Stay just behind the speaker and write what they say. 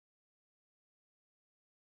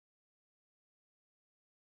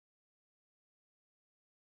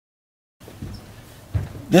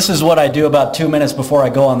This is what I do about 2 minutes before I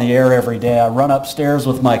go on the air every day. I run upstairs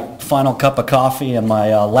with my final cup of coffee and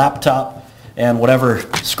my laptop and whatever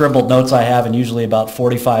scribbled notes I have, and usually about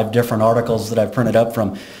 45 different articles that I've printed up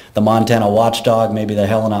from the Montana Watchdog, maybe the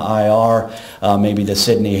Helena IR, maybe the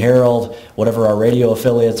Sydney Herald, whatever our radio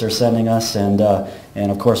affiliates are sending us, and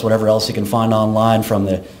of course whatever else you can find online from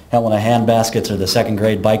the Helena Handbaskets or the Second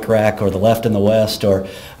Grade Bike Rack or the Left and the West or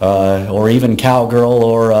even Cowgirl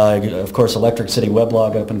or of course Electric City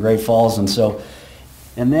Weblog up in Great Falls.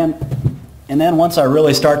 And then once I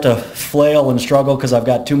really start to flail and struggle because I've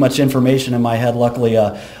got too much information in my head, luckily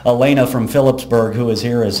Elena from Phillipsburg, who is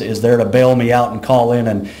here, is there to bail me out and call in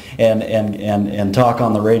and talk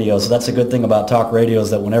on the radio. So that's a good thing about talk radio, is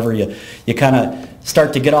that whenever you kind of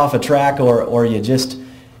start to get off a track or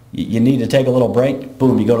you need to take a little break,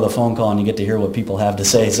 boom, you go to the phone call and you get to hear what people have to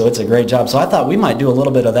say. So it's a great job. So I thought we might do a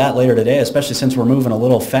little bit of that later today, especially since we're moving a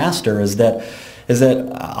little faster, is that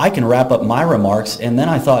I can wrap up my remarks. And then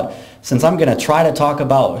I thought, since I'm going to try to talk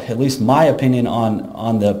about at least my opinion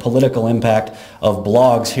on the political impact of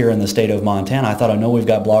blogs here in the state of Montana, I thought, I know we've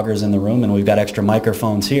got bloggers in the room and we've got extra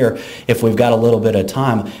microphones here. If we've got a little bit of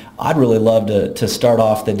time, I'd really love to start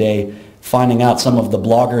off the day finding out some of the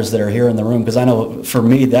bloggers that are here in the room, because I know for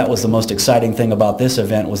me that was the most exciting thing about this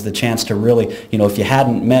event, was the chance to really, if you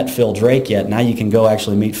hadn't met Phil Drake yet, now you can go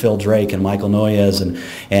actually meet Phil Drake and Michael Noyes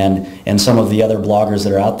and some of the other bloggers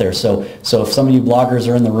that are out there. So if some of you bloggers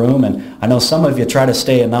are in the room, and I know some of you try to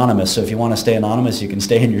stay anonymous, so if you want to stay anonymous you can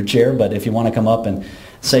stay in your chair, but if you want to come up and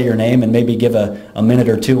say your name and maybe give a minute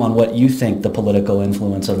or two on what you think the political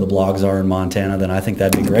influence of the blogs are in Montana, then I think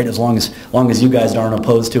that'd be great, as long as you guys aren't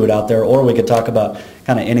opposed to it out there. Or we could talk about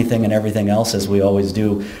kind of anything and everything else, as we always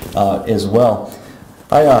do as well.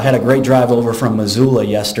 I had a great drive over from Missoula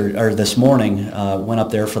this morning. Went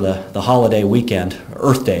up there for the holiday weekend,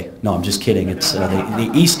 Earth Day. No, I'm just kidding. It's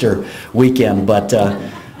the Easter weekend,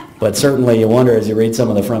 but certainly you wonder as you read some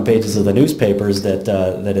of the front pages of the newspapers that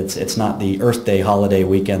it's not the Earth Day holiday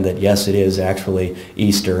weekend, that yes, it is actually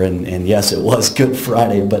Easter, and yes, it was Good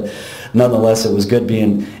Friday, but nonetheless it was good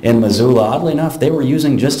being in Missoula. Oddly enough, they were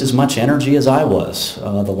using just as much energy as I was.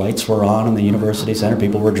 The lights were on in the University Center,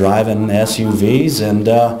 people were driving SUVs, and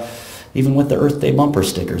even with the Earth Day bumper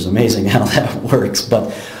stickers. Amazing how that works.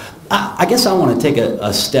 But I guess I want to take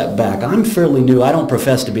a step back. I'm fairly new. I don't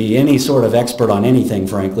profess to be any sort of expert on anything,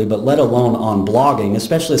 frankly, but let alone on blogging,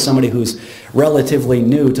 especially as somebody who's relatively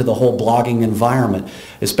new to the whole blogging environment,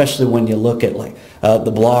 especially when you look at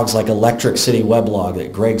the blogs like Electric City Weblog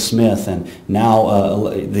that Greg Smith and now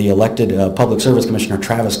the elected Public Service Commissioner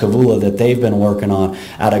Travis Kavula that they've been working on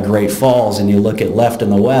out of Great Falls, and you look at Left and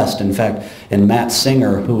the West. In fact, and Matt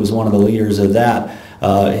Singer, who was one of the leaders of that,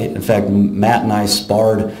 in fact, Matt and I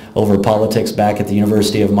sparred over politics back at the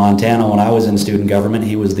University of Montana when I was in student government.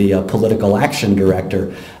 He was the political action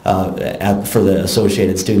director for the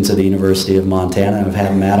Associated Students of the University of Montana. And I've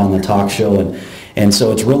had Matt on the talk show, and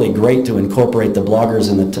so it's really great to incorporate the bloggers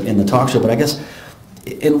in the talk show. But I guess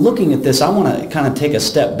in looking at this, I want to kind of take a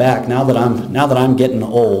step back now that I'm getting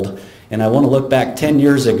old, and I want to look back 10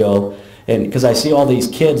 years ago. And because I see all these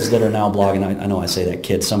kids that are now blogging. I know I say that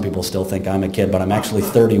kid, some people still think I'm a kid, but I'm actually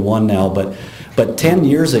 31 now. But 10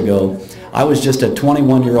 years ago, I was just a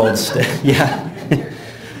 21-year-old, yeah.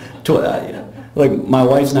 Like, my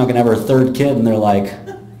wife's now going to have her third kid, and they're like,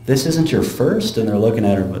 this isn't your first? And they're looking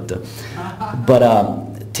at her.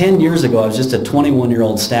 But 10 years ago, I was just a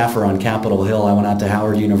 21-year-old staffer on Capitol Hill. I went out to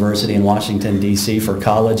Howard University in Washington, D.C. for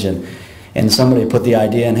college, and somebody put the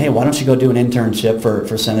idea in, hey, why don't you go do an internship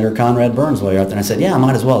for Senator Conrad Burns while you're out there? And I said, yeah, I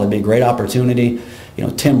might as well. It'd be a great opportunity.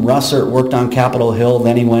 Tim Russert worked on Capitol Hill,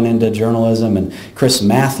 then he went into journalism, and Chris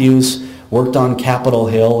Matthews worked on Capitol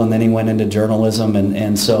Hill, and then he went into journalism,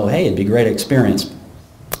 and so, hey, it'd be a great experience.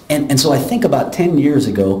 And so I think about 10 years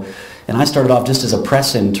ago, and I started off just as a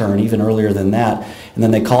press intern, even earlier than that, and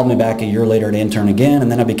then they called me back a year later to intern again, and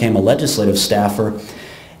then I became a legislative staffer.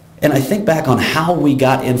 And I think back on how we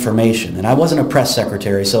got information, and I wasn't a press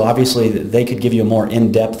secretary, so obviously they could give you a more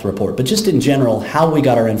in-depth report, but just in general, how we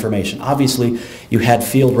got our information. Obviously, you had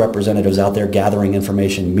field representatives out there gathering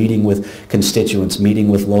information, meeting with constituents, meeting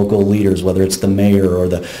with local leaders, whether it's the mayor or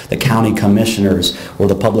the county commissioners or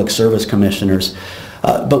the public service commissioners.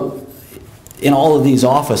 But in all of these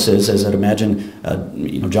offices, as I'd imagine,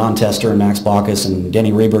 John Tester and Max Baucus and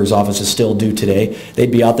Denny Rehberg's offices still do today,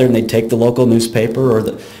 they'd be out there and they'd take the local newspaper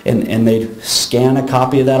and they'd scan a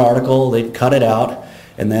copy of that article, they'd cut it out,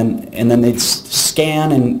 and then they'd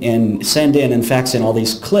scan and send in and fax in all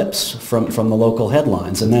these clips from the local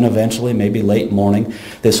headlines, and then eventually, maybe late morning,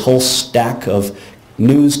 this whole stack of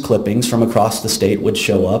news clippings from across the state would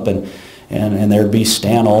show up, and and there'd be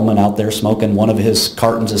Stan Ullman out there smoking one of his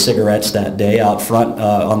cartons of cigarettes that day out front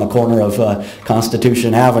on the corner of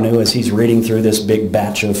Constitution Avenue as he's reading through this big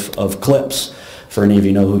batch of clips, for any of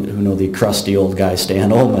you who know the crusty old guy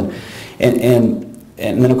Stan Ullman.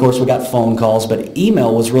 And then of course we got phone calls, but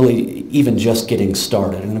email was really even just getting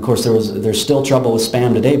started. And of course there's still trouble with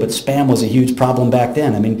spam today, but spam was a huge problem back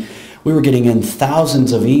then. I mean, we were getting in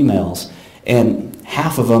thousands of emails, and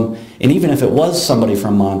half of them, and even if it was somebody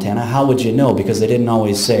from Montana, how would you know? Because they didn't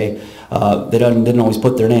always say, they didn't always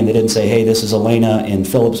put their name. They didn't say, hey, this is Elena in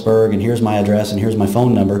Phillipsburg, and here's my address, and here's my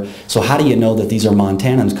phone number. So how do you know that these are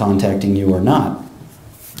Montanans contacting you or not?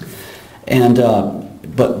 And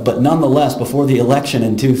but nonetheless, before the election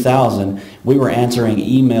in 2000, we were answering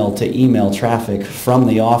email-to-email traffic from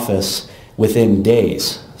the office within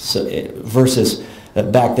days. So versus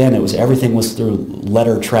back then, everything was through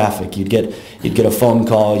letter traffic. You'd get a phone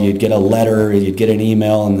call, you'd get a letter, you'd get an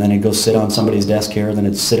email, and then it'd go sit on somebody's desk here, and then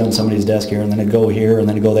it'd sit on somebody's desk here, and then it'd go here, and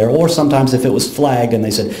then it'd go there. Or sometimes if it was flagged and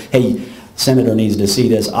they said, hey, Senator needs to see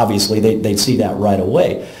this, obviously they'd see that right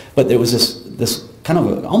away. But there was this kind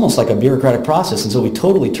of almost like a bureaucratic process, and so we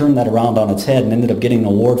totally turned that around on its head and ended up getting an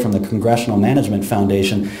award from the Congressional Management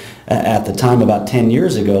Foundation at the time about 10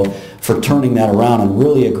 years ago for turning that around and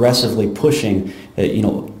really aggressively pushing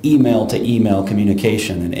email to email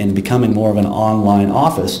communication and becoming more of an online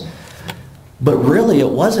office. But really it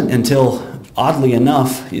wasn't until, oddly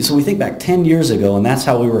enough, so we think back 10 years ago, and that's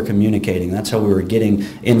how we were communicating. That's how we were getting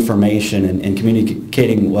information and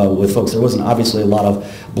communicating with folks. There wasn't obviously a lot of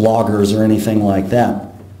bloggers or anything like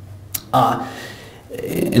that.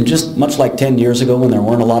 And just much like 10 years ago when there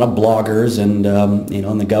weren't a lot of bloggers and,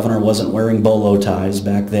 and the governor wasn't wearing bolo ties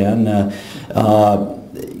back then, then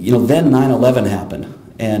 9/11 happened.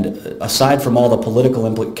 And aside from all the political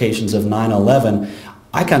implications of 9/11,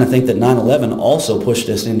 I kind of think that 9/11 also pushed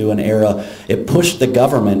us into an era. It pushed the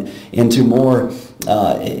government into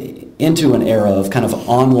into an era of kind of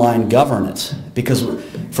online governance. Because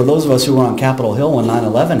for those of us who were on Capitol Hill when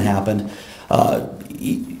 9/11 happened,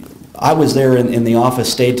 I was there in the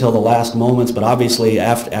office, stayed till the last moments, but obviously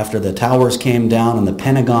after the towers came down and the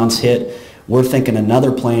Pentagon's hit, we're thinking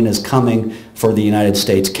another plane is coming for the United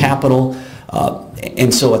States Capitol.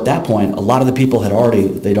 And so at that point, a lot of the people they'd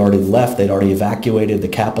already left, they'd already evacuated the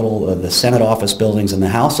Capitol, the Senate office buildings and the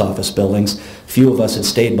House office buildings. Few of us had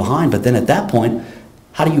stayed behind, but then at that point,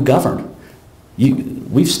 how do you govern?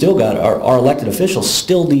 We've still got, our elected officials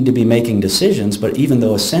still need to be making decisions, but even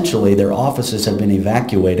though essentially their offices have been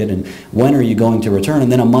evacuated, and when are you going to return?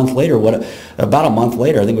 And then a month later, about a month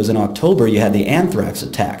later, I think it was in October, you had the anthrax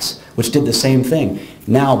attacks, which did the same thing.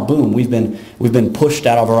 Now, boom, we've been pushed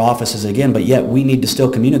out of our offices again, but yet we need to still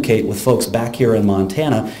communicate with folks back here in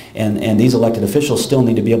Montana, and these elected officials still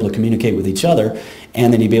need to be able to communicate with each other,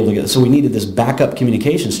 and then you'd be able to get, so we needed this backup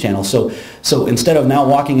communications channel. So instead of now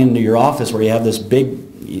walking into your office where you have this big,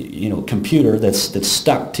 computer that's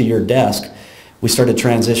stuck to your desk, we started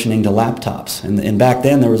transitioning to laptops. And back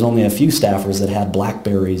then there was only a few staffers that had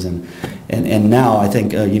Blackberries, and now I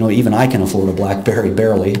think even I can afford a Blackberry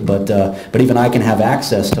barely, but even I can have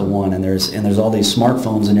access to one, and there's all these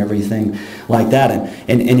smartphones and everything like that,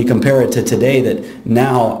 and you compare it to today, that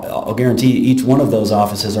now I'll guarantee each one of those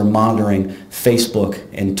offices are monitoring Facebook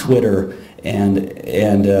and Twitter and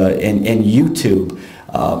YouTube.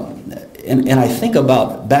 And I think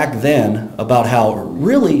about back then about how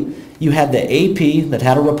really you had the AP that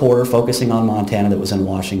had a reporter focusing on Montana that was in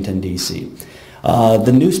Washington, D.C.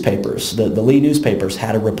 The newspapers, the Lee newspapers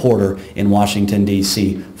had a reporter in Washington,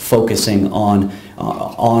 D.C. focusing on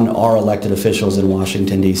our elected officials in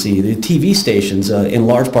Washington, D.C. The TV stations, in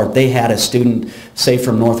large part, they had a student, say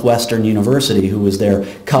from Northwestern University, who was there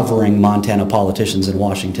covering Montana politicians in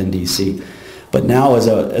Washington, D.C. But now as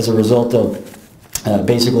a result of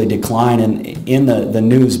basically decline in the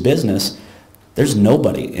news business, there's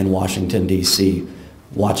nobody in Washington, D.C.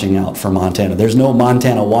 watching out for Montana. There's no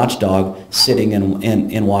Montana watchdog sitting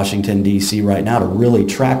in Washington, D.C. right now to really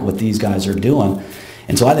track what these guys are doing.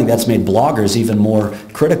 And so I think that's made bloggers even more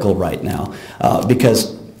critical right now,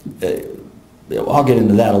 because I'll get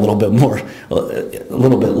into that a little bit more, a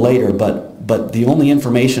little bit later, but the only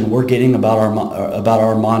information we're getting about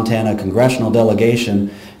our Montana congressional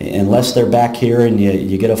delegation, unless they're back here and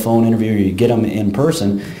you get a phone interview or you get them in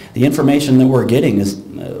person, the information that we're getting is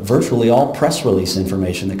virtually all press release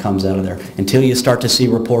information that comes out of there, until you start to see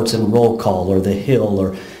reports in Roll Call or The Hill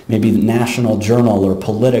or maybe the National Journal or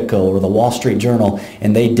Politico or the Wall Street Journal,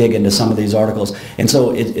 and they dig into some of these articles. And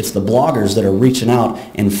so it's the bloggers that are reaching out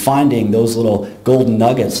and finding those little golden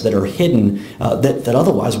nuggets that are hidden that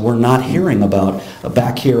otherwise we're not hearing about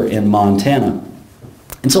back here in Montana.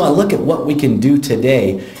 And so I look at what we can do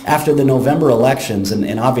today after the November elections,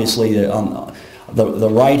 and obviously the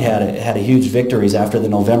right had a huge victories after the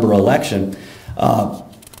November election.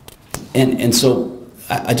 And so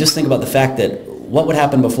I just think about the fact that what would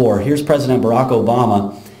happen before. Here's President Barack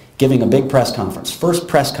Obama giving a big press conference, first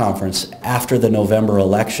press conference after the November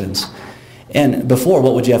elections. And before,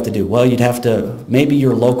 what would you have to do? Well, you'd have to, maybe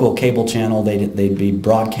your local cable channel, they'd be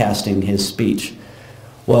broadcasting his speech.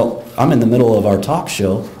 Well, I'm in the middle of our talk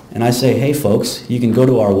show, and I say, hey folks, you can go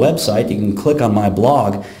to our website, you can click on my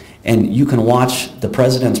blog, and you can watch the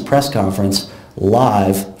President's press conference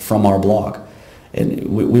live from our blog. And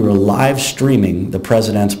we were live streaming the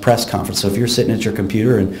President's press conference. So if you're sitting at your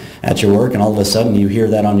computer and at your work, and all of a sudden you hear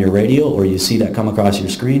that on your radio, or you see that come across your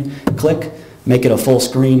screen, click, make it a full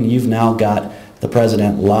screen, you've now got the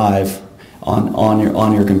President live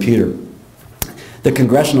on your computer. The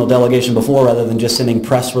congressional delegation before, rather than just sending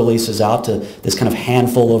press releases out to this kind of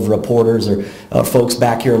handful of reporters or folks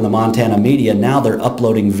back here in the Montana media, now they're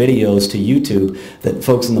uploading videos to YouTube that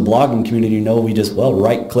folks in the blogging community know. We just, well,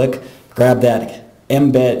 right-click, grab that,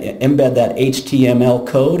 embed that HTML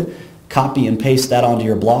code, copy and paste that onto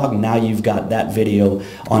your blog, and now you've got that video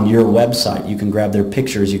on your website. You can grab their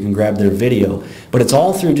pictures, you can grab their video. But it's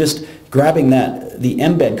all through just grabbing the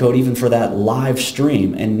embed code even for that live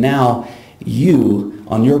stream, and now you,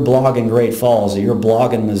 on your blog in Great Falls or your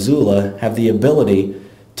blog in Missoula, have the ability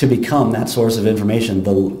to become that source of information,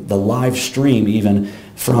 the live stream even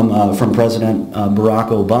from President Barack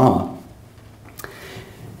Obama.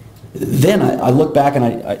 Then I look back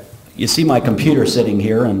and you see my computer sitting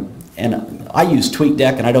here, and I use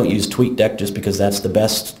TweetDeck, and I don't use TweetDeck just because that's the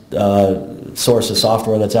best source of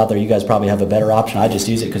software that's out there. You guys probably have a better option. I just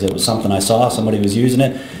use it because it was something I saw, somebody was using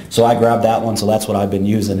it, so I grabbed that one, so that's what I've been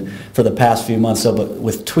using for the past few months. So, but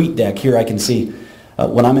with TweetDeck here I can see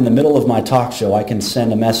when I'm in the middle of my talk show, I can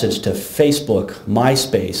send a message to Facebook,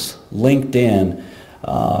 MySpace, LinkedIn,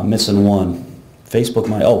 missing one,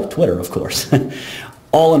 Twitter, of course.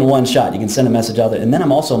 All in one shot. You can send a message out there. And then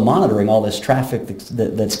I'm also monitoring all this traffic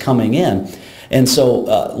that's coming in. And so,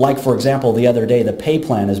 like for example, the other day, the pay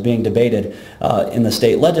plan is being debated in the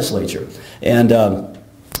state legislature. And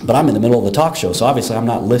but I'm in the middle of the talk show, so obviously I'm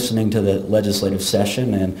not listening to the legislative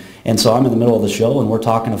session, and so I'm in the middle of the show, and we're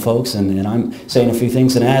talking to folks, and I'm saying a few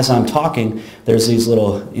things, and as I'm talking, there's these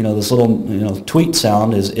little, this little, tweet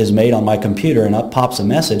sound is made on my computer, and up pops a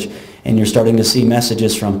message, and you're starting to see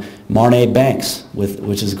messages from Marnay Banks,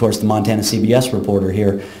 which is of course the Montana CBS reporter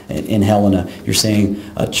here in Helena. You're seeing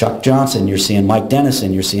Chuck Johnson, you're seeing Mike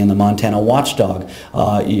Dennison, you're seeing the Montana Watchdog,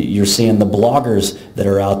 you're seeing the bloggers that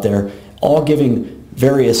are out there, all giving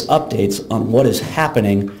various updates on what is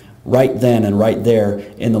happening right then and right there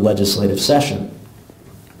in the legislative session.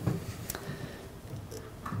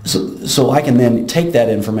 So I can then take that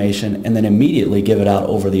information and then immediately give it out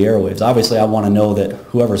over the airwaves. Obviously I want to know that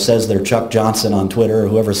whoever says they're Chuck Johnson on Twitter, or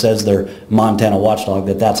whoever says they're Montana Watchdog,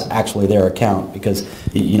 that's actually their account, because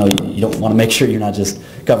you don't want to make sure you're not just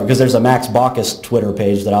covering, because there's a Max Baucus Twitter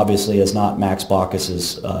page that obviously is not Max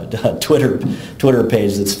Baucus's Twitter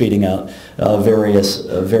page that's feeding out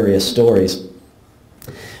various stories.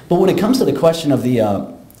 But when it comes to the question of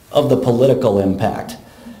the political impact,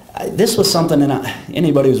 this was something, and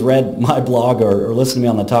anybody who's read my blog or listened to me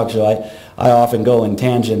on the talk show, I often go in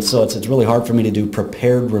tangents, so it's really hard for me to do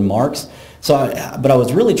prepared remarks. But I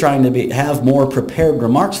was really trying to have more prepared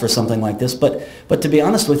remarks for something like this. But to be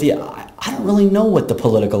honest with you, I don't really know what the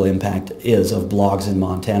political impact is of blogs in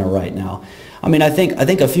Montana right now. I mean, I think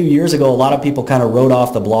a few years ago, a lot of people kind of wrote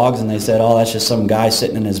off the blogs, and they said, "Oh, that's just some guy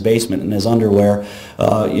sitting in his basement in his underwear,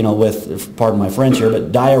 with, pardon my French here,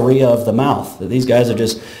 but diarrhea of the mouth. These guys are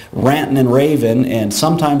just ranting and raving, and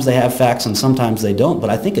sometimes they have facts and sometimes they don't."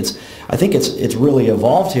 But I think it's really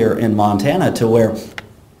evolved here in Montana to where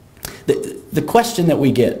the question that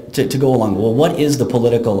we get to go along, well, what is the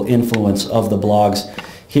political influence of the blogs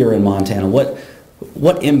here in Montana?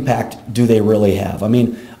 What impact do they really have? I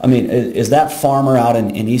mean, is that farmer out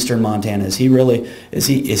in eastern Montana, is he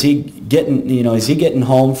getting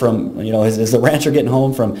home from, is the rancher getting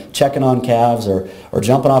home from checking on calves or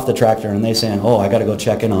jumping off the tractor and they saying, "Oh, I got to go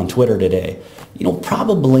check in on Twitter today"?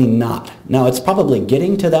 Probably not. Now, it's probably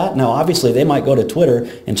getting to that. Now, obviously, they might go to Twitter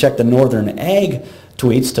and check the Northern Ag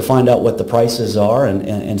tweets to find out what the prices are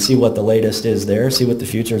and see what the latest is there, see what the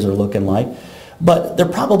futures are looking like. But they're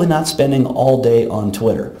probably not spending all day on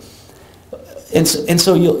Twitter. And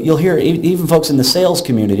so you'll hear even folks in the sales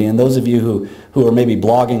community, and those of you who are maybe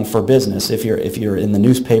blogging for business, if you're in the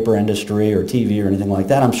newspaper industry or TV or anything like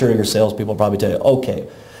that, I'm sure your salespeople probably tell you, "Okay,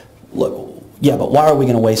 look, Yeah, but why are we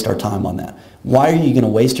going to waste our time on that? Why are you going to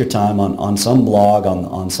waste your time on some blog,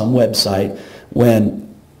 on some website,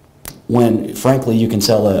 when frankly you can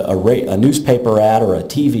sell a newspaper ad or a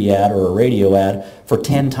TV ad or a radio ad for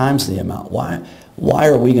 10 times the amount? Why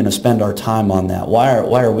are we going to spend our time on that? Why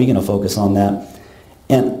are we going to focus on that?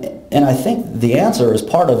 And I think the answer is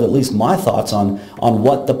part of at least my thoughts on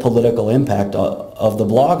what the political impact of the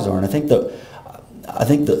blogs are. And I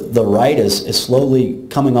think the right is slowly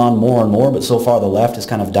coming on more and more, but so far the left has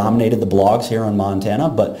kind of dominated the blogs here in Montana.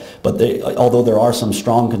 But although there are some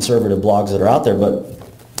strong conservative blogs that are out there,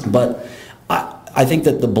 but I think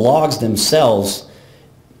that the blogs themselves,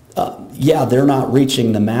 yeah, they're not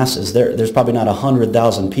reaching the masses. There's probably not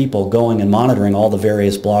 100,000 people going and monitoring all the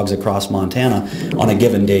various blogs across Montana on a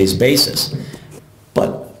given day's basis.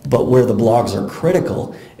 But where the blogs are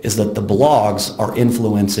critical is that the blogs are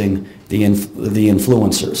influencing the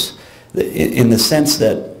influencers, in the sense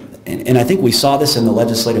that, and I think we saw this in the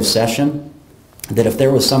legislative session, that if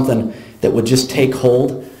there was something that would just take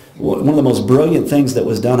hold, one of the most brilliant things that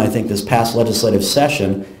was done, I think, this past legislative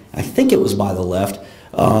session, I think it was by the left,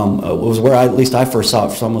 was where at least I first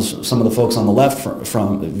saw it from some of the folks on the left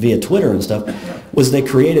from via Twitter and stuff, was they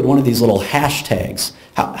created one of these little hashtags.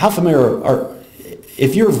 How familiar are,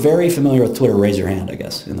 if you're very familiar with Twitter, raise your hand, I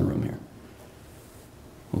guess, in the room here.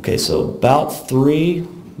 Okay, so about 3,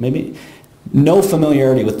 maybe, no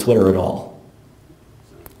familiarity with Twitter at all.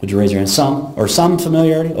 Would you raise your hand? Some? Or some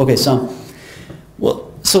familiarity? Okay, some. Well,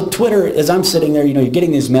 so Twitter, as I'm sitting there, you're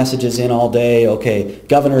getting these messages in all day. Okay,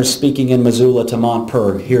 governor speaking in Missoula to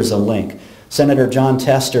Montpur, here's a link. Senator John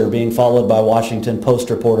Tester being followed by Washington Post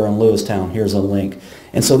reporter in Lewistown, here's a link.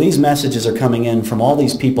 And so these messages are coming in from all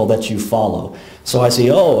these people that you follow. So I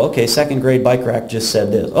see, oh, okay, second grade bike rack just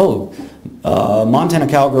said this. Oh, Montana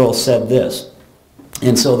Cowgirl said this.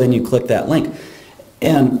 And so then you click that link.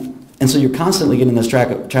 And so you're constantly getting this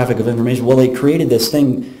traffic of information. Well, they created this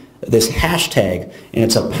thing, this hashtag, and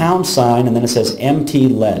it's a £, and then it says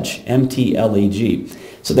MTLEG, M-T-L-E-G.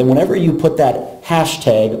 So then whenever you put that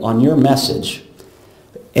hashtag on your message,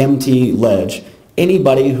 MTLEG,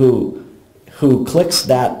 anybody who clicks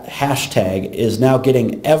that hashtag is now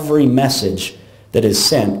getting every message that is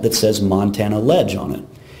sent that says Montana Ledge on it.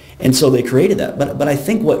 And so they created that. But I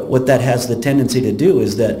think what that has the tendency to do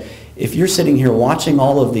is that if you're sitting here watching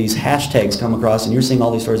all of these hashtags come across and you're seeing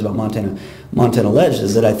all these stories about Montana Ledge,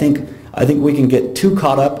 is that I think we can get too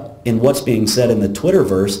caught up in what's being said in the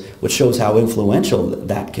Twitterverse, which shows how influential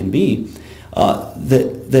that can be,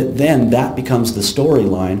 that then that becomes the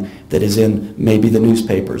storyline that is in maybe the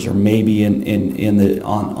newspapers, or maybe on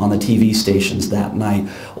the TV stations that night,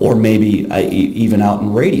 or maybe even out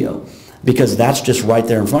in radio, because that's just right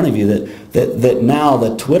there in front of you. That now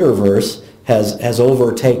the Twitterverse has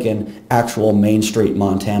overtaken actual Main Street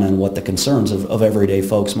Montana and what the concerns of everyday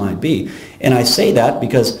folks might be. And I say that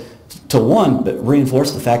because, to one,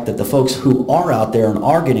 reinforce the fact that the folks who are out there and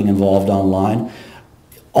are getting involved online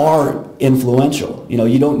are influential.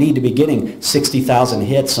 You don't need to be getting 60,000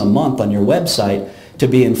 hits a month on your website to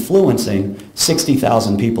be influencing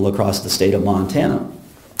 60,000 people across the state of Montana.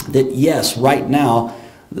 That yes, right now,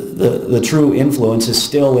 the true influence is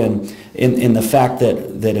still in the fact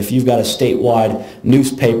that if you've got a statewide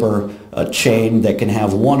newspaper chain that can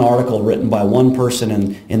have one article written by one person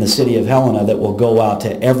in the city of Helena that will go out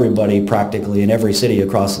to everybody practically in every city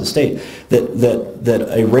across the state, that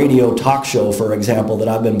a radio talk show, for example, that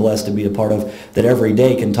I've been blessed to be a part of, that every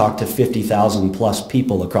day can talk to 50,000 plus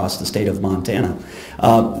people across the state of Montana.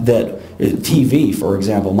 That TV, for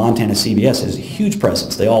example, Montana CBS has a huge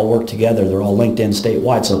presence. They all work together. They're all linked in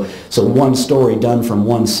statewide. So one story done from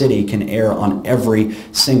one city can air on every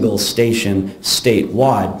single station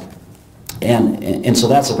statewide. And so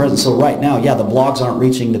that's the presence. So right now, yeah, the blogs aren't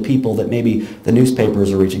reaching the people that maybe the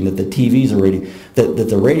newspapers are reaching, that the TVs are reaching, that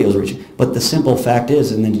the radios are reaching. But the simple fact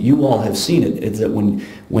is, and then you all have seen it, is that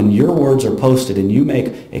when your words are posted and you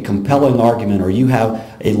make a compelling argument, or you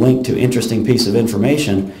have a link to interesting piece of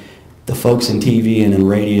information, the folks in TV and in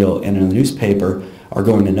radio and in the newspaper are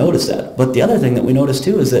going to notice that. But the other thing that we notice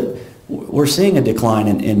too is that we're seeing a decline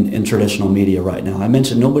in traditional media right now. I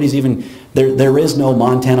mentioned nobody's even, there is no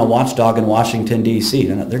Montana watchdog in Washington, D.C.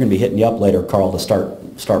 And they're going to be hitting you up later, Carl, to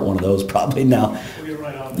start one of those probably now. We'll get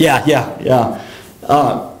right on. Yeah.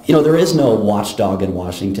 There is no watchdog in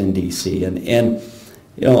Washington, D.C. And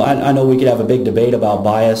I know we could have a big debate about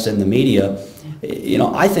bias in the media.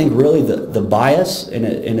 I think really the bias, and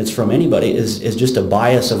it's from anybody, is just a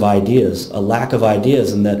bias of ideas, a lack of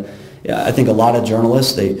ideas, and that I think a lot of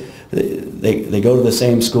journalists, They go to the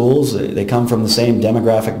same schools, they come from the same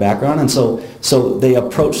demographic background, and so they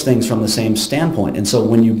approach things from the same standpoint. And so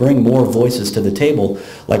when you bring more voices to the table,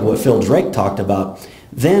 like what Phil Drake talked about,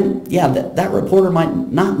 then yeah, that reporter might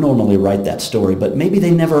not normally write that story, but maybe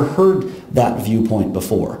they never heard that viewpoint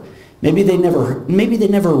before. Maybe they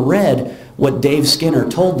never read what Dave Skinner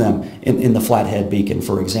told them in the Flathead Beacon,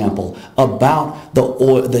 for example, about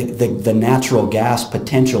the natural gas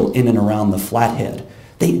potential in and around the Flathead.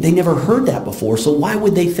 They never heard that before, so why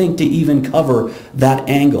would they think to even cover that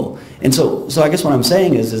angle? And so I guess what I'm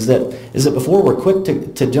saying is that before we're quick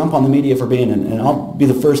to jump on the media for being, and I'll be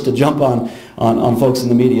the first to jump on folks in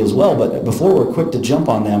the media as well, but before we're quick to jump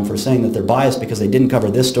on them for saying that they're biased because they didn't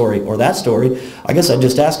cover this story or that story, I guess I'd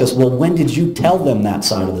just ask us, well, when did you tell them that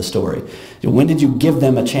side of the story? When did you give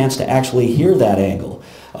them a chance to actually hear that angle?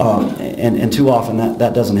 And too often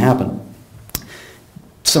that doesn't happen.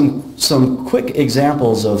 Some quick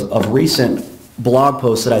examples of recent blog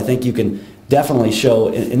posts that I think you can definitely show,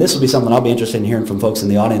 and this will be something I'll be interested in hearing from folks in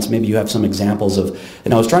the audience. Maybe you have some examples of,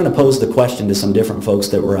 and I was trying to pose the question to some different folks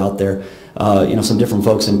that were out there, some different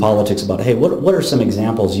folks in politics about, hey, what are some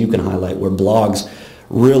examples you can highlight where blogs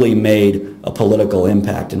really made a political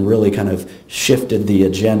impact and really kind of shifted the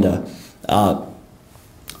agenda?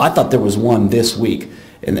 I thought there was one this week,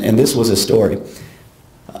 and this was a story.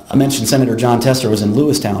 I mentioned Senator Jon Tester was in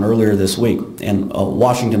Lewistown earlier this week, and a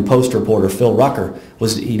Washington Post reporter, Phil Rucker,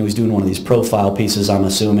 he's doing one of these profile pieces, I'm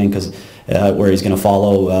assuming, because where he's going to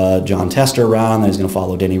follow Jon Tester around, then he's going to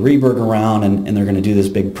follow Denny Rehberg around, and they're going to do this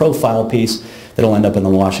big profile piece that'll end up in the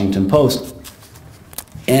Washington Post.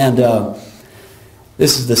 And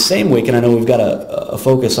this is the same week, and I know we've got a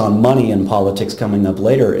focus on money and politics coming up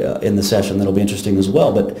later in the session that'll be interesting as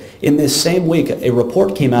well. But in this same week, a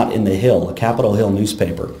report came out in the Hill, a Capitol Hill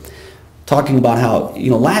newspaper, talking about how,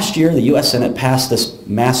 last year the U.S. Senate passed this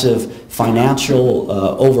massive financial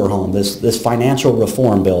overhaul, this financial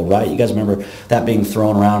reform bill, right? You guys remember that being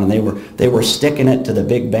thrown around, and they were sticking it to the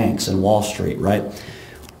big banks and Wall Street, right?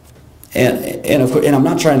 And I'm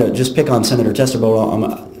not trying to just pick on Senator Tester,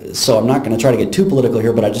 so I'm not going to try to get too political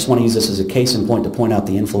here, but I just want to use this as a case in point to point out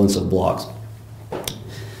the influence of blogs.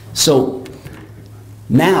 So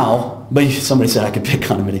now, but somebody said I could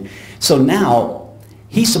pick on him. So now,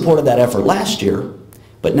 he supported that effort last year,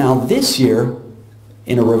 but now this year,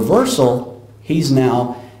 in a reversal, he's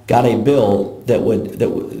now got a bill that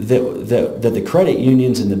the credit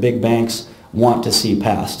unions and the big banks want to see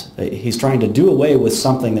passed. He's trying to do away with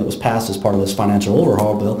something that was passed as part of this financial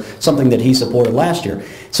overhaul bill, something that he supported last year.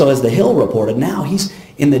 So as the Hill reported, now he's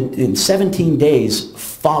in 17 days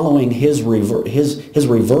following his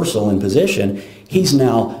reversal in position, he's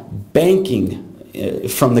now banking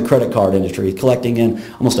from the credit card industry, collecting in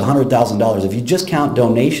almost $100,000. If you just count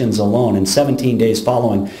donations alone in 17 days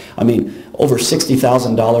following, I mean, over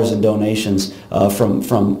 $60,000 in donations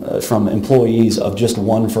from employees of just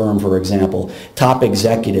one firm, for example. Top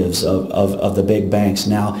executives of the big banks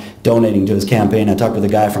now donating to his campaign. I talked with a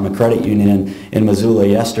guy from a credit union in Missoula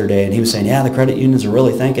yesterday, and he was saying, yeah, the credit unions are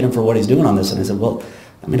really thanking him for what he's doing on this. And I said, well,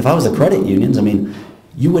 I mean, if I was the credit unions, I mean,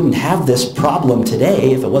 you wouldn't have this problem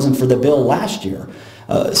today if it wasn't for the bill last year.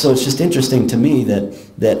 So it's just interesting to me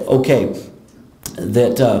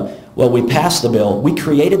well, we passed the bill. We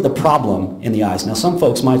created the problem in the eyes. Now, some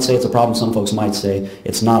folks might say it's a problem. Some folks might say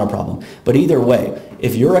it's not a problem. But either way,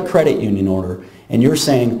 if you're a credit union owner and you're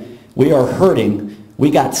saying, we are hurting, we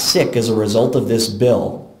got sick as a result of this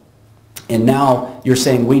bill, and now you're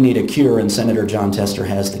saying we need a cure and Senator Jon Tester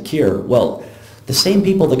has the cure. Well, the same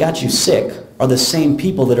people that got you sick are the same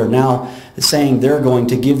people that are now saying they're going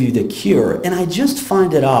to give you the cure. And I just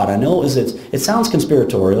find it odd. I know it sounds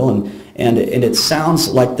conspiratorial and it sounds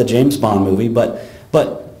like the James Bond movie, but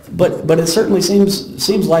it certainly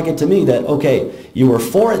seems like it to me that, okay, you were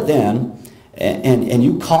for it then, and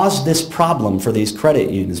you caused this problem for these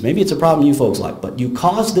credit unions. Maybe it's a problem you folks like, but you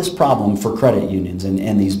caused this problem for credit unions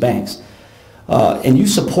and these banks, and you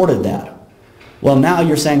supported that. Well, now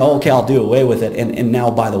you're saying, oh, okay, I'll do away with it. And now,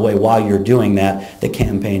 by the way, while you're doing that, the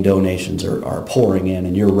campaign donations are pouring in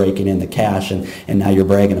and you're raking in the cash, and now you're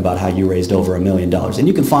bragging about how you raised over $1 million. And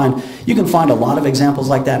you can find a lot of examples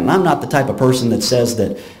like that. And I'm not the type of person that says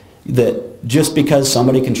that just because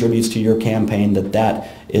somebody contributes to your campaign that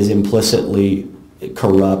is implicitly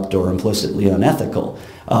corrupt or implicitly unethical.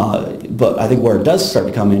 But I think where it does start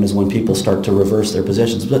to come in is when people start to reverse their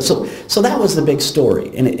positions. But so that was the big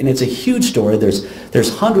story, and it's a huge story.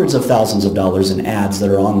 There's hundreds of thousands of dollars in ads that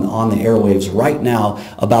are on the airwaves right now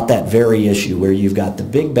about that very issue, where you've got the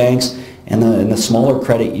big banks and the smaller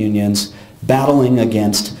credit unions battling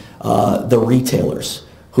against the retailers,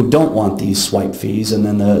 who don't want these swipe fees, and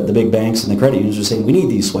then the big banks and the credit unions are saying we need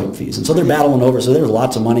these swipe fees, and so they're battling over. So there's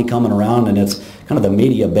lots of money coming around, and it's kind of the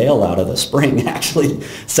media bailout of the spring. Actually,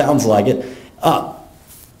 sounds like it.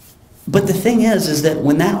 But the thing is that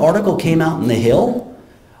when that article came out in the Hill,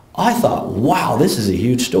 I thought, wow, this is a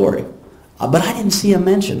huge story. But I didn't see a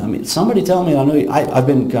mention. I mean, somebody tell me. I know I've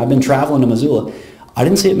been traveling to Missoula. I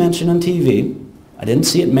didn't see it mentioned on TV. I didn't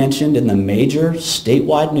see it mentioned in the major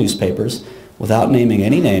statewide newspapers, without naming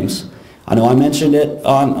any names. I know I mentioned it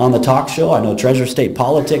on the talk show. I know Treasure State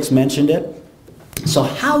Politics mentioned it. So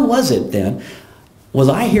how was it then? Was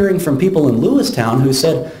I hearing from people in Lewistown who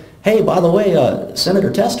said, hey, by the way,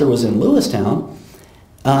 Senator Tester was in Lewistown,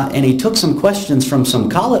 and he took some questions from some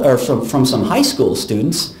college or from some high school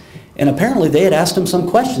students, and apparently they had asked him some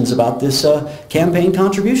questions about this campaign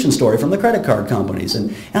contribution story from the credit card companies.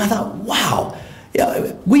 And I thought, wow,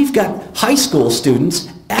 yeah, we've got high school students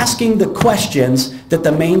asking the questions that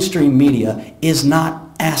the mainstream media is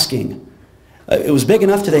not asking. It was big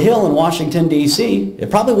enough to the Hill in Washington, D.C. It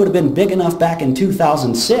probably would have been big enough back in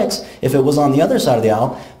 2006 if it was on the other side of the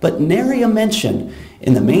aisle, but nary a mention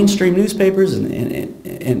in the mainstream newspapers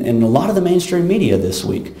and a lot of the mainstream media this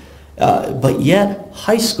week. But yet,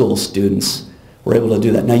 high school students were able to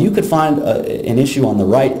do that. Now, you could find an issue on the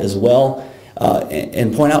right as well,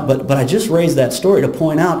 and point out, but I just raised that story to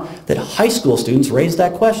point out that high school students raised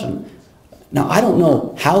that question. Now, I don't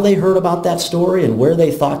know how they heard about that story and where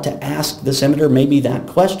they thought to ask the senator maybe that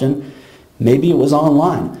question. Maybe it was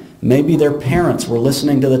online. Maybe their parents were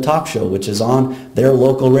listening to the talk show, which is on their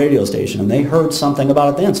local radio station, and they heard something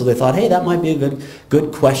about it then, so they thought, hey, that might be a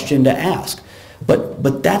good question to ask.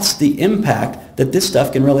 But that's the impact that this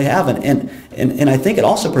stuff can really have. And I think it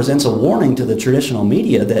also presents a warning to the traditional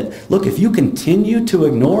media that, look, if you continue to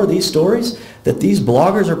ignore these stories that these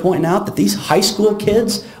bloggers are pointing out, that these high school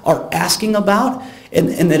kids are asking about,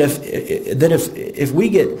 and that if we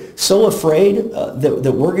get so afraid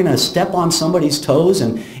that we're going to step on somebody's toes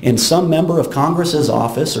in some member of Congress's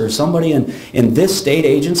office or somebody in this state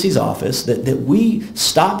agency's office, that we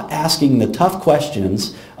stop asking the tough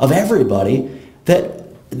questions of everybody, that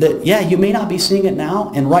yeah, you may not be seeing it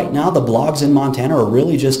now, and right now the blogs in Montana are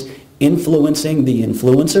really just influencing the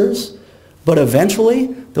influencers, but eventually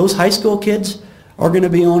those high school kids are going to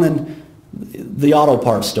be owning the auto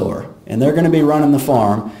parts store, and they're going to be running the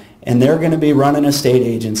farm, and they're going to be running a state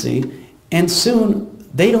agency, and soon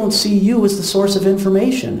they don't see you as the source of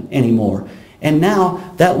information anymore. And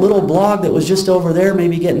now that little blog that was just over there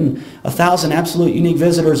maybe getting 1,000 absolute unique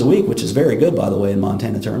visitors a week, which is very good, by the way, in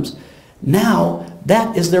Montana terms, now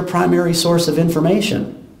that is their primary source of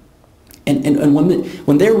information. And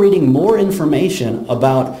when they're reading more information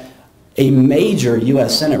about a major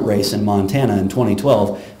U.S. Senate race in Montana in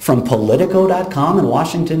 2012 from Politico.com in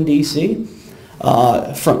Washington, D.C.,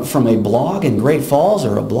 from a blog in Great Falls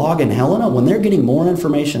or a blog in Helena, when they're getting more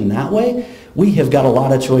information that way, we have got a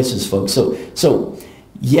lot of choices, folks. So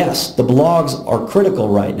yes, the blogs are critical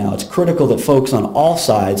right now. It's critical that folks on all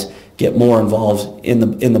sides get more involved in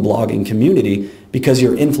the blogging community, because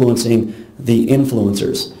you're influencing the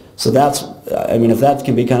influencers. So that's, I mean, if that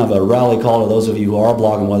can be kind of a rally call to those of you who are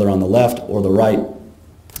blogging, whether on the left or the right,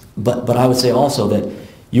 but I would say also that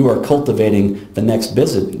you are cultivating the next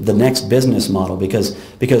business model, because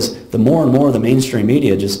the more and more the mainstream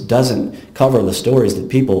media just doesn't cover the stories that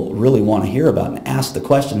people really want to hear about and ask the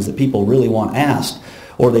questions that people really want asked,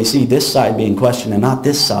 or they see this side being questioned and not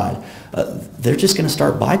this side. They're just going to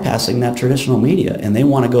start bypassing that traditional media, and they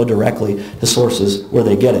want to go directly to sources where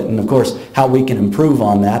they get it. And of course, how we can improve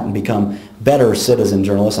on that and become better citizen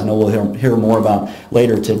journalists, I know we'll hear more about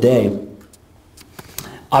later today.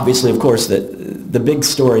 Obviously, of course, the big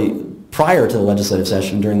story prior to the legislative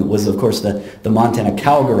session was, of course, the Montana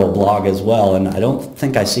Cowgirl blog as well. And I don't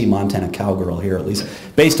think I see Montana Cowgirl here, at least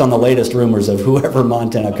based on the latest rumors of whoever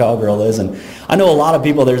Montana Cowgirl is. And I know a lot of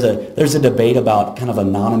people, there's a debate about kind of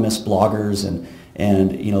anonymous bloggers,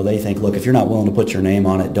 and you know, they think, look, if you're not willing to put your name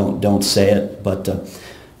on it, don't say it. But you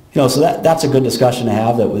know, so that's a good discussion to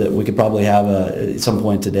have that we could probably have at some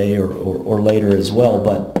point today or later as well.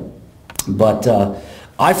 But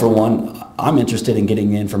I, for one, I'm interested in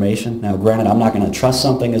getting the information. Now, granted, I'm not going to trust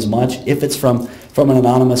something as much if it's from an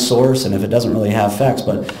anonymous source and if it doesn't really have facts,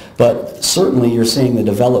 but certainly you're seeing the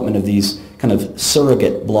development of these kind of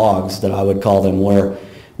surrogate blogs, that I would call them, where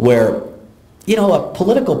you know, a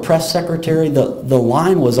political press secretary, the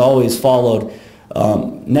line was always followed,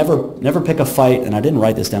 never pick a fight, and I didn't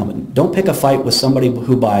write this down, but don't pick a fight with somebody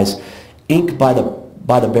who buys ink by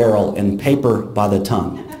the barrel and paper by the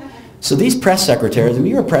ton. So these press secretaries, I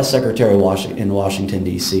mean, you're a press secretary in Washington,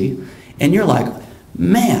 D.C., and you're like,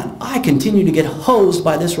 man, I continue to get hosed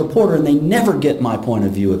by this reporter and they never get my point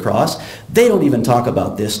of view across. They don't even talk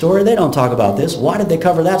about this story. They don't talk about this. Why did they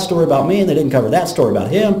cover that story about me and they didn't cover that story about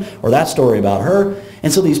him or that story about her?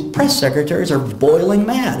 And so these press secretaries are boiling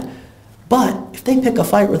mad. But if they pick a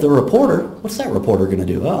fight with a reporter, what's that reporter going to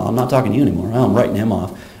do? Oh, I'm not talking to you anymore. Oh, I'm writing him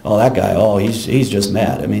off. Oh, that guy, oh, he's just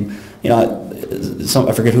mad. I mean, you know,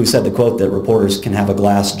 I forget who said the quote that reporters can have a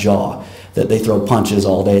glass jaw, that they throw punches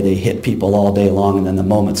all day, they hit people all day long, and then the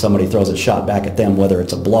moment somebody throws a shot back at them, whether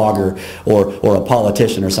it's a blogger or a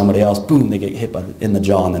politician or somebody else, boom, they get hit in the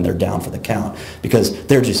jaw and then they're down for the count because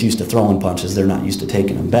they're just used to throwing punches. They're not used to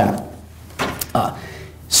taking them back.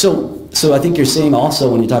 So I think you're seeing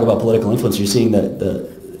also when you talk about political influence, you're seeing that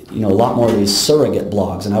a lot more of these surrogate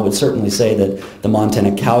blogs, and I would certainly say that the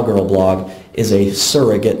Montana Cowgirl blog is a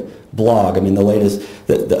surrogate blog. I mean, the latest,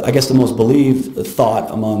 I guess the most believed thought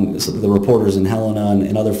among the reporters in Helena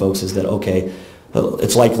and other folks is that, okay,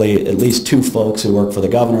 it's likely at least two folks who work for the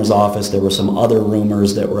governor's office. There were some other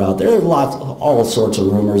rumors that were out there. There are all sorts of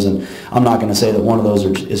rumors, and I'm not going to say that one of those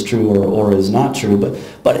is true or is not true,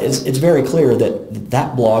 but it's very clear that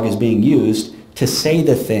that blog is being used to say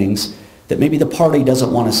the things that maybe the party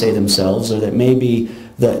doesn't want to say themselves, or that maybe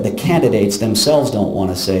the candidates themselves don't want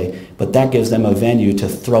to say, but that gives them a venue to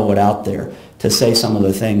throw it out there, to say some of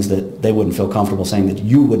the things that they wouldn't feel comfortable saying, that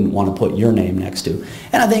you wouldn't want to put your name next to.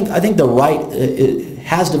 And I think the right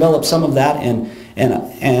has developed some of that,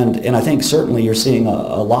 and I think certainly you're seeing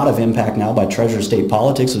a lot of impact now by Treasure State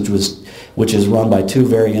Politics, which is run by two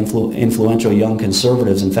very influential young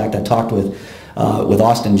conservatives. In fact, I talked with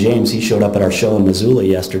Austin James. He showed up at our show in Missoula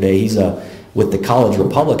yesterday. He's with the college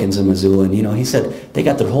Republicans in Missoula, and he said they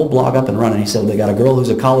got their whole blog up and running. He said they got a girl who's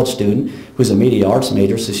a college student who's a media arts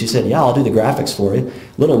major, so she said, yeah, I'll do the graphics for you.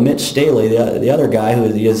 Little Mitch Staley, the other guy who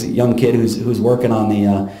is a young kid who's working on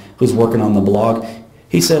the blog,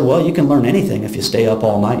 he said, well, you can learn anything if you stay up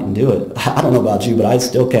all night and do it. I don't know about you, but I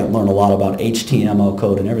still can't learn a lot about HTML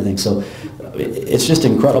code and everything. So it's just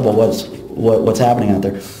incredible what's happening out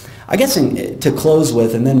there. I guess to close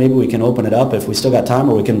with, and then maybe we can open it up if we still got time,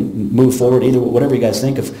 or we can move forward, either whatever you guys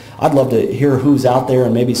think of. I'd love to hear who's out there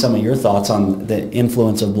and maybe some of your thoughts on the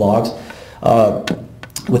influence of blogs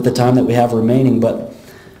with the time that we have remaining. But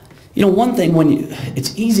one thing,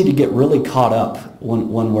 it's easy to get really caught up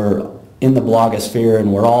when we're in the blogosphere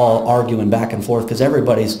and we're all arguing back and forth, because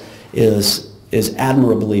everybody is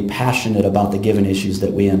admirably passionate about the given issues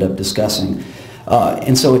that we end up discussing.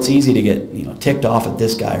 And so it's easy to get ticked off at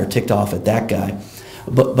this guy or ticked off at that guy.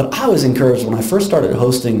 But I was encouraged when I first started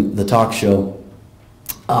hosting the talk show,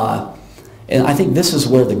 and I think this is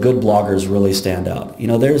where the good bloggers really stand out.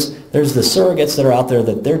 There's the surrogates that are out there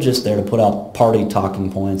that they're just there to put out party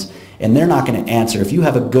talking points, and they're not going to answer. If you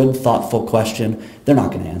have a good, thoughtful question, they're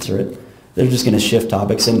not going to answer it. They're just going to shift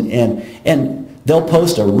topics, and they'll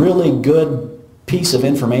post a really good piece of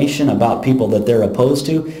information about people that they're opposed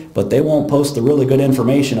to, but they won't post the really good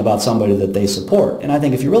information about somebody that they support. And I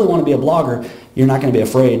think if you really want to be a blogger, you're not going to be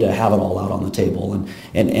afraid to have it all out on the table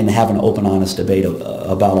and have an open, honest debate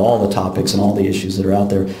about all the topics and all the issues that are out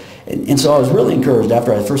there. And so I was really encouraged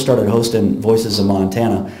after I first started hosting Voices of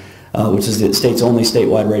Montana, which is the state's only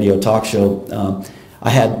statewide radio talk show. I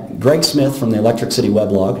had Greg Smith from the Electric City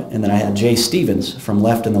weblog, and then I had Jay Stevens from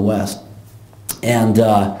Left in the West.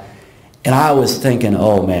 And I was thinking,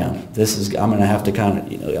 oh man, I'm going to have to I'm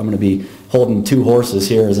going to be holding two horses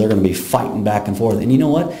here as they're going to be fighting back and forth. And you know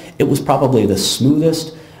what? It was probably the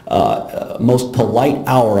smoothest, most polite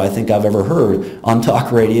hour I think I've ever heard on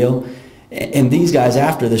talk radio. And these guys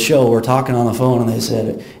after the show were talking on the phone, and they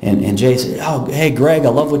said, and Jay said, oh, hey Greg, I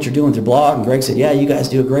love what you're doing with your blog. And Greg said, yeah, you guys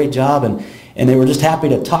do a great job. And they were just happy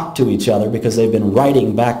to talk to each other because they've been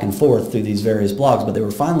writing back and forth through these various blogs, but they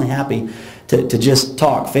were finally happy to just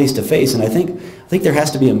talk face to face. And I think there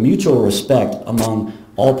has to be a mutual respect among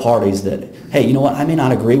all parties that, hey, you know what, I may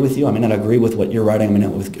not agree with you, I may not agree with what you're writing, I may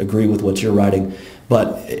not agree with what you're writing,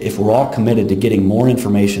 but if we're all committed to getting more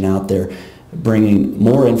information out there, bringing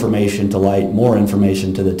more information to light, more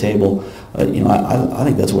information to the table, I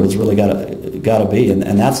think that's what it's really got to be,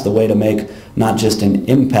 and that's the way to make not just an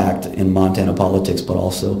impact in Montana politics, but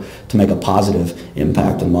also to make a positive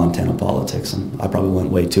impact in Montana politics. And I probably went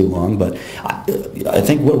way too long, but I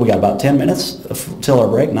think we got about 10 minutes till our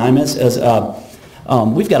break, 9 minutes.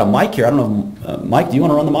 We've got a mic here. I don't know, Mike, do you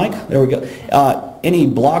want to run the mic? There we go. Any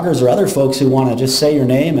bloggers or other folks who want to just say your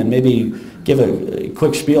name and maybe give a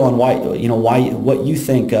quick spiel on what you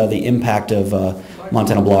think the impact of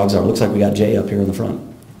Montana blogs are. Looks like we got Jay up here in the front.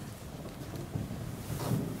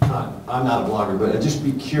 I'm not a blogger, but I'd just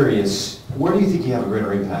be curious, where do you think you have a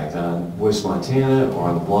greater impact, on Voice Montana or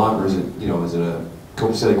on the blog, or is it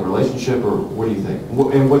copacetic relationship, or what do you think?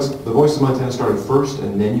 And what's the Voice of Montana started first,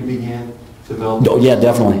 and then you began developing? Oh, yeah,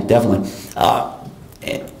 definitely, definitely.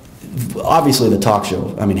 Obviously, the talk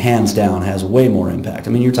show, I mean, hands down, has way more impact. I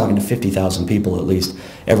mean, you're talking to 50,000 people at least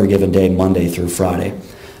every given day, Monday through Friday,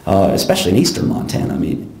 especially in eastern Montana. I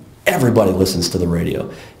mean, everybody listens to the radio.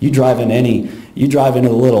 You drive into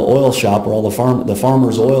the little oil shop or all the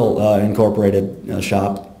Farmers Oil Incorporated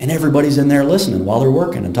shop, and everybody's in there listening while they're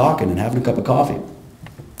working and talking and having a cup of coffee.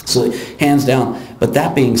 So hands down. But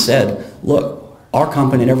that being said, look, our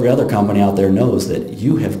company and every other company out there knows that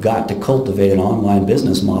you have got to cultivate an online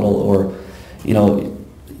business model, or, you know,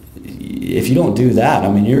 if you don't do that,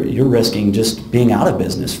 I mean, you're risking just being out of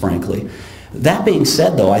business, frankly. That being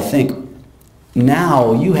said, though, I think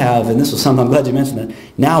now you have, and this was something, I'm glad you mentioned it,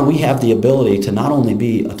 now we have the ability to not only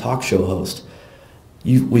be a talk show host,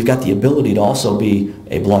 we've got the ability to also be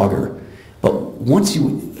a blogger. But once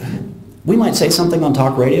we might say something on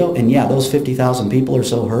talk radio, and yeah, those 50,000 people or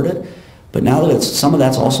so heard it, but now that some of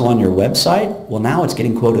that's also on your website, well, now it's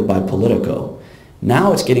getting quoted by Politico.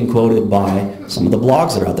 Now it's getting quoted by some of the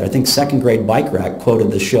blogs that are out there. I think Second Grade Bike Rack quoted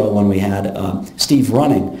the show when we had Steve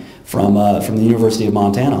Running from the University of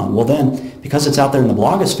Montana on. Well then, because it's out there in the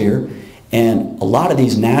blogosphere, and a lot of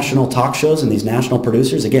these national talk shows and these national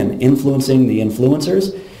producers, again, influencing the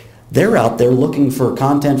influencers, they're out there looking for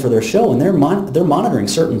content for their show, and they're monitoring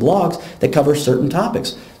certain blogs that cover certain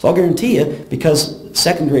topics. So I'll guarantee you, because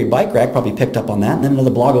Second Grade Bike Rack probably picked up on that, and then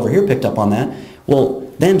another blog over here picked up on that, well,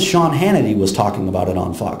 then Sean Hannity was talking about it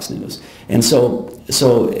on Fox News. And so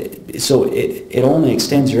it only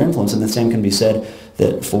extends your influence, and the same can be said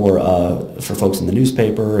that for folks in the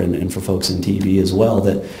newspaper and for folks in TV as well,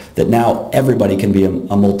 that now everybody can be a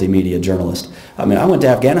multimedia journalist. I mean, I went to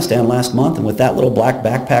Afghanistan last month, and with that little black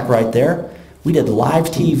backpack right there, we did live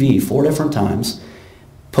TV 4 different times,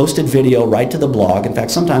 posted video right to the blog. In fact,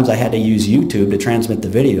 sometimes I had to use YouTube to transmit the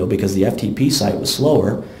video because the FTP site was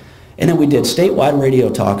slower. And then we did statewide radio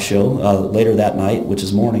talk show later that night, which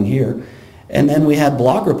is morning here. And then we had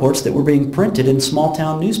blog reports that were being printed in small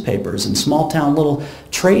town newspapers and small town little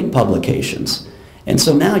trade publications. And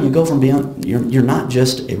so now you go from beyond, you're not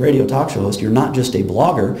just a radio talk show host, you're not just a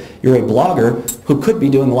blogger, you're a blogger who could be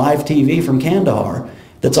doing live TV from Kandahar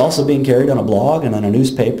that's also being carried on a blog and on a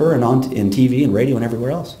newspaper and in TV and radio and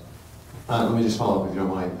everywhere else. Let me just follow up if you don't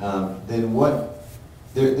mind. Then what,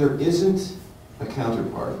 there isn't a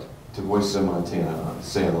counterpart to Voices of Montana,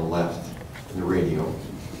 say on the left, in the radio.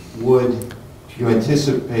 Would you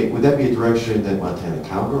anticipate, would that be a direction that Montana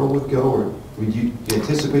Cowgirl would go, or would you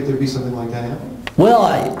anticipate there'd be something like that happening? Well,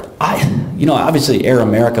 you know, obviously Air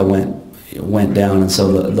America went down, and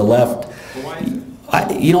so the left, I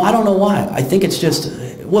don't know why. I think it's just,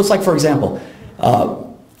 well, it's like, for example,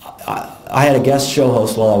 I had a guest show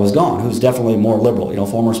host while I was gone who's definitely more liberal, you know,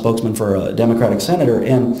 former spokesman for a Democratic senator,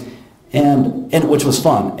 and which was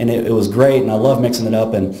fun, and it was great, and I love mixing it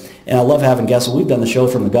up, and I love having guests. We've done the show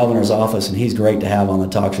from the governor's office, and he's great to have on the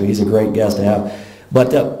talk show. He's a great guest to have.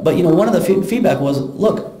 But you know, one of the feedback was,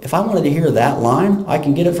 look, if I wanted to hear that line, I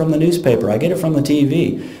can get it from the newspaper. I get it from the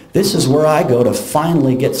TV. This is where I go to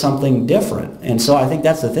finally get something different. And so I think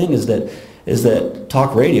that's the thing, is that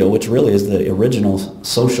talk radio, which really is the original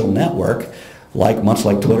social network, much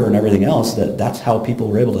like Twitter and everything else, that's how people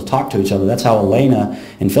were able to talk to each other. That's how Elena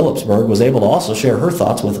in Phillipsburg was able to also share her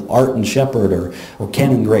thoughts with Art in Shepherd or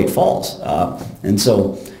Ken in Great Falls. And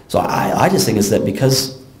so I just think it's that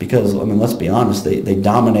because I mean, let's be honest, they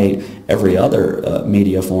dominate every other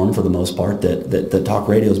media form for the most part, that talk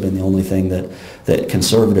radio has been the only thing that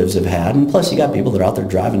conservatives have had. And plus you got people that are out there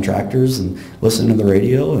driving tractors and listening to the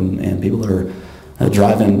radio, and people that are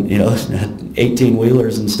driving, you know,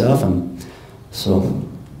 18-wheelers and stuff. And so,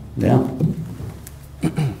 yeah.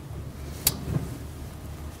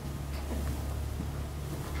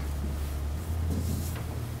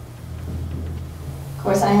 Of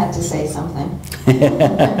course, I have to say something. You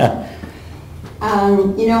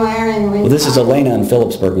know, Aaron, well, this is Elena in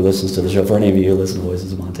Phillipsburg who listens to the show. For any of you who listen to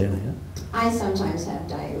Voices of Montana, yeah. I sometimes have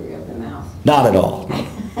diarrhea of the mouth. Not at all.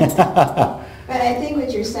 But I think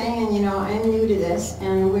what you're saying, you know, I'm new to this,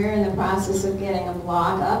 and we're in the process of getting a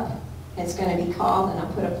blog up. It's going to be called, and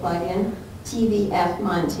I'll put a plug in, TVF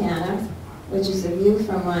Montana, which is a view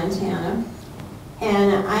from Montana.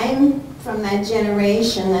 And I'm from that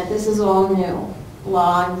generation that this is all new,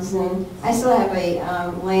 blogs, and I still have a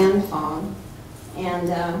land phone.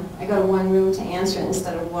 And I go to one room to answer it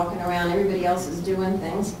instead of walking around. Everybody else is doing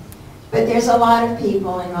things. But there's a lot of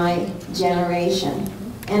people in my generation.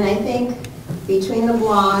 And I think between the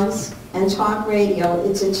blogs and talk radio,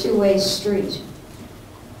 it's a two-way street.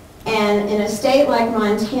 And in a state like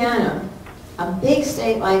Montana, a big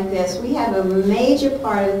state like this, we have a major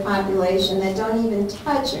part of the population that don't even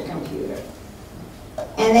touch a computer.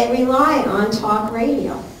 And they rely on talk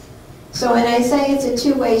radio. So when I say it's a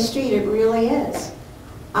two-way street, it really is.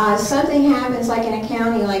 Something happens like in a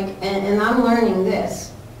county like, and I'm learning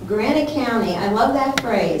this, Granite County, I love that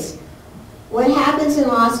phrase. What happens in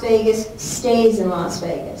Las Vegas stays in Las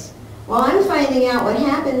Vegas. Well, I'm finding out what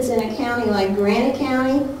happens in a county like Granite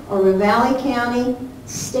County or Ravalli County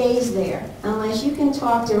stays there unless you can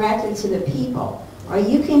talk directly to the people or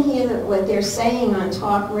you can hear what they're saying on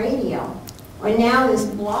talk radio. Or now this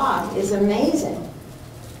blog is amazing.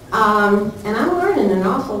 And I'm learning an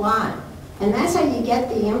awful lot. And that's how you get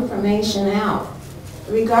the information out.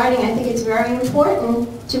 Regarding, I think it's very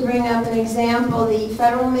important to bring up an example, the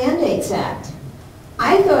Federal Mandates Act.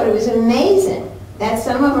 I thought it was amazing that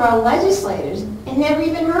some of our legislators had never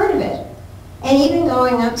even heard of it. And even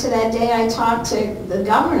going up to that day I talked to the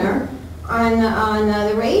governor on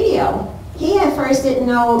the radio, he at first didn't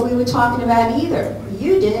know what we were talking about either.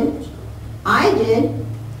 You did, I did,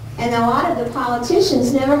 and a lot of the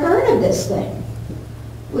politicians never heard of this thing.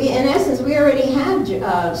 In essence, we already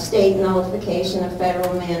have state nullification of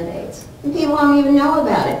federal mandates. And people don't even know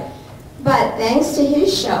about it. But thanks to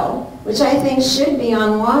his show, which I think should be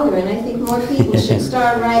on longer, and I think more people should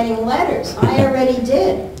start writing letters. I already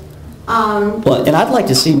did. Well, and I'd like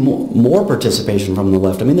to see more participation from the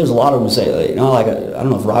left. I mean, there's a lot of them who say, you know, like, I don't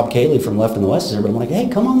know if Rob Cayley from Left in the West is there, but I'm like, hey,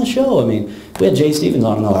 come on the show. I mean, we had Jay Stevens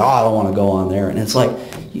on, and they're like, oh, I don't want to go on there. And it's like,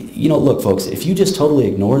 you know, look, folks, if you just totally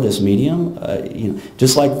ignore this medium, you know,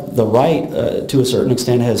 just like the right, to a certain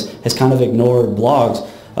extent, has kind of ignored blogs,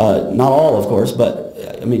 not all, of course, but,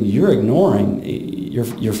 I mean, you're ignoring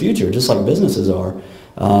your future, just like businesses are,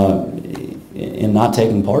 in not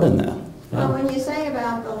taking part in that. Well, when you say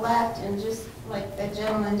about the left, and just like the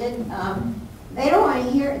gentleman did, they don't want to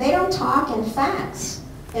hear, they don't talk in facts.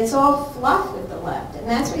 It's all fluff with the left, and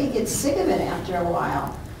that's where you get sick of it after a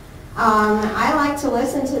while. I like to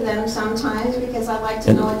listen to them sometimes because I like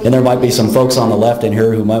to know what and there might be some folks on the left in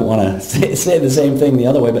here who might want to say the same thing the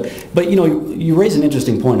other way. But you know, you raise an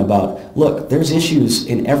interesting point about, look, there's issues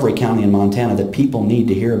in every county in Montana that people need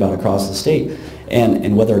to hear about across the state.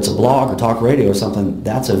 And whether it's a blog or talk radio or something,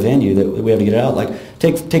 that's a venue that we have to get it out. Like,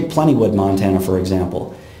 take Plentywood, Montana, for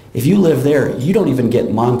example. If you live there, you don't even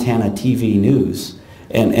get Montana TV news.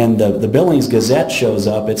 And the Billings Gazette shows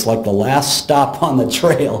up. It's like the last stop on the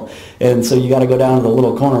trail. And so you got to go down to the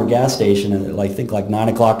little corner gas station at, I think, like 9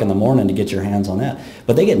 o'clock in the morning to get your hands on that.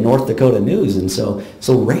 But they get North Dakota news. And so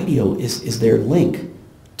radio is their link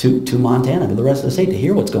to Montana, to the rest of the state, to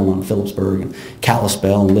hear what's going on in Phillipsburg and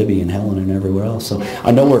Kalispell and Libby and Helen and everywhere else. So I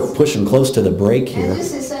know we're pushing close to the break here. And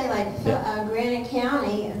just to say, like, Granite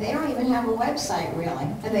County, they don't even have a website, really.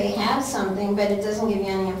 They have something, but it doesn't give you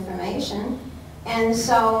any information. And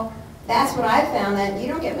so that's what I found, that you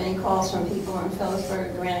don't get many calls from people in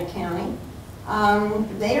Phillipsburg, Granite County.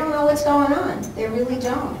 They don't know what's going on. They really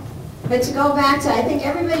don't. But to go back to, I think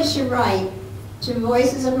everybody should write to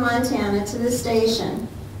Voices of Montana, to the station,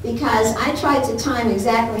 because I tried to time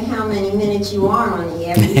exactly how many minutes you are on the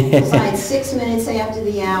air. You decide 6 minutes after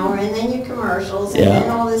the hour, and then your commercials, and then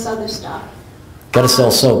all this other stuff. Got to sell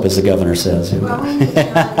soap, as the governor says. Well, we need to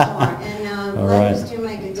more, and All letters right. do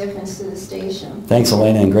make a difference to the station. Thanks,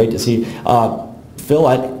 Elena, and great to see you. Phil,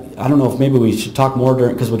 I don't know if maybe we should talk more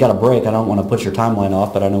during, because we got a break. I don't want to put your timeline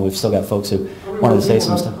off, but I know we've still got folks who wanted to say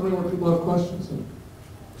some stuff. How many more people have questions?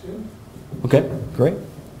 Two? Okay, great.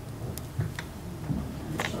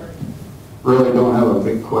 Really don't have a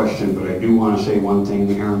big question, but I do want to say one thing,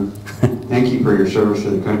 Aaron. Thank you for your service to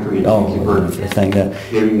the country, and thank you for thank that.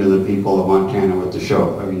 giving to the people of Montana with the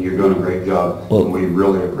show. I mean, you're doing a great job, Well, and we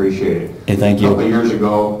really appreciate it. Hey, thank you. A couple of years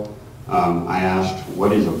ago, I asked,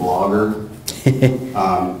 what is a blogger?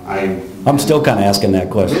 I'm still kind of asking that I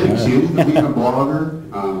question. did accuse of being a blogger,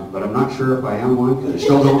 but I'm not sure if I am one, because I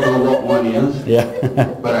still don't know what one is.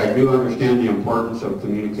 Yeah. But I do understand the importance of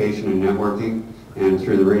communication and networking, and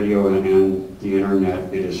through the radio and the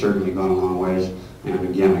internet, it has certainly gone a long ways. And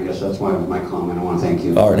again, I guess that's why it was my comment. I want to thank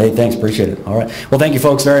you. All right. Hey, thanks. Appreciate it. All right. Well, thank you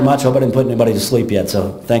folks very much. Hope I didn't put anybody to sleep yet,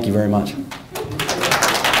 so thank you very much.